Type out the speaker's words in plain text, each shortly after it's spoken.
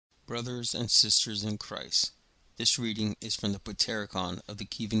Brothers and sisters in Christ, this reading is from the Paterikon of the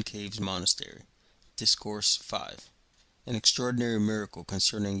Kiev Caves Monastery. Discourse 5. An extraordinary miracle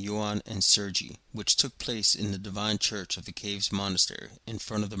concerning Ioan and Sergei, which took place in the divine church of the Caves Monastery in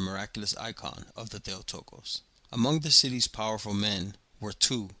front of the miraculous icon of the Theotokos. Among the city's powerful men were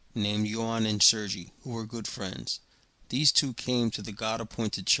two, named Ioan and Sergei, who were good friends. These two came to the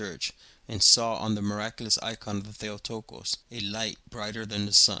God-appointed church and saw on the miraculous icon of the Theotokos a light brighter than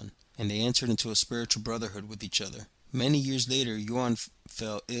the sun, and they entered into a spiritual brotherhood with each other. Many years later, Ioan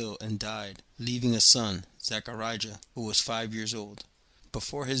fell ill and died, leaving a son, Zachariah, who was 5 years old.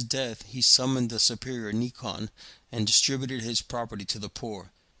 Before his death, he summoned the superior Nikon and distributed his property to the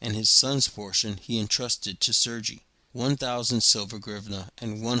poor, and his son's portion he entrusted to Sergei, 1,000 silver grivna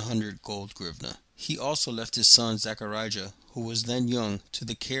and 100 gold grivna. He also left his son Zachariah, who was then young, to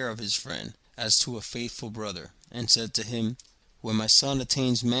the care of his friend, as to a faithful brother, and said to him, "When my son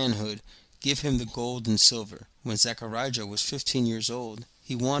attains manhood, give him the gold and silver." When Zachariah was 15 years old,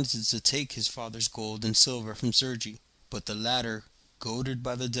 he wanted to take his father's gold and silver from Sergei, but the latter, goaded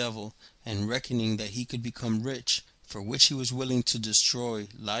by the devil, and reckoning that he could become rich, for which he was willing to destroy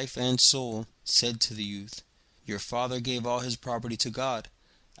life and soul, said to the youth, "Your father gave all his property to God.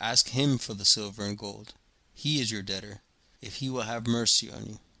 Ask him for the silver and gold. He is your debtor, if he will have mercy on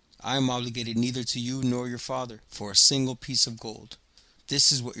you. I am obligated neither to you nor your father for a single piece of gold.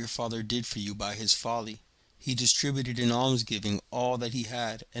 This is what your father did for you by his folly. He distributed in almsgiving all that he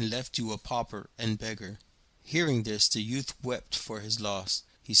had, and left you a pauper and beggar." Hearing this, the youth wept for his loss.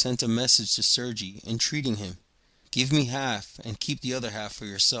 He sent a message to Sergei, entreating him, "Give me half, and keep the other half for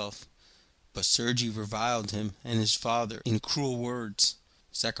yourself." But Sergei reviled him and his father in cruel words.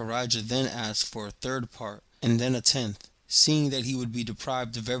 Zachariah then asked for a third part, and then a tenth. Seeing that he would be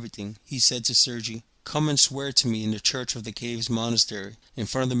deprived of everything, he said to Sergei, "Come and swear to me in the church of the Caves Monastery, in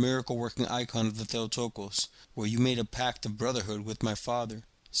front of the miracle-working icon of the Theotokos, where you made a pact of brotherhood with my father."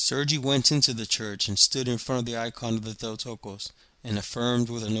 Sergei went into the church and stood in front of the icon of the Theotokos, and affirmed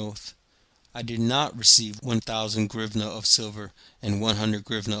with an oath, "I did not receive 1,000 grivna of silver and 100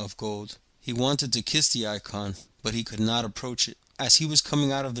 grivna of gold." He wanted to kiss the icon, but he could not approach it. As he was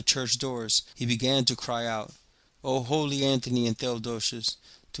coming out of the church doors, he began to cry out, "O holy Anthony and Theodosius,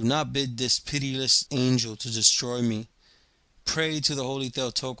 do not bid this pitiless angel to destroy me. Pray to the holy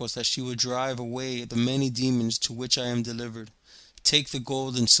Theotokos that she would drive away the many demons to which I am delivered. Take the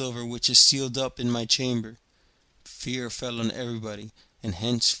gold and silver which is sealed up in my chamber." Fear fell on everybody, and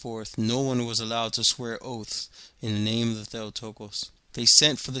henceforth no one was allowed to swear oaths in the name of the Theotokos. They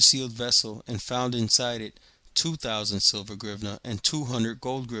sent for the sealed vessel, and found inside it 2,000 silver grivna and 200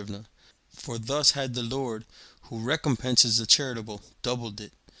 gold grivna, for thus had the Lord, who recompenses the charitable, doubled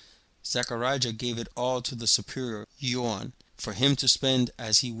it. Zachariah gave it all to the superior Ioan, for him to spend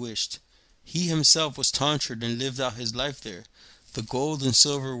as he wished. He himself was tonsured and lived out his life there. The gold and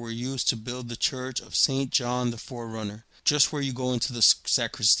silver were used to build the church of St. John the Forerunner, just where you go into the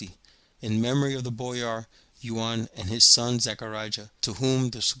sacristy, in memory of the boyar Ioan and his son Zachariah, to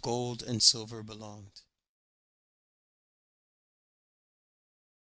whom the gold and silver belonged.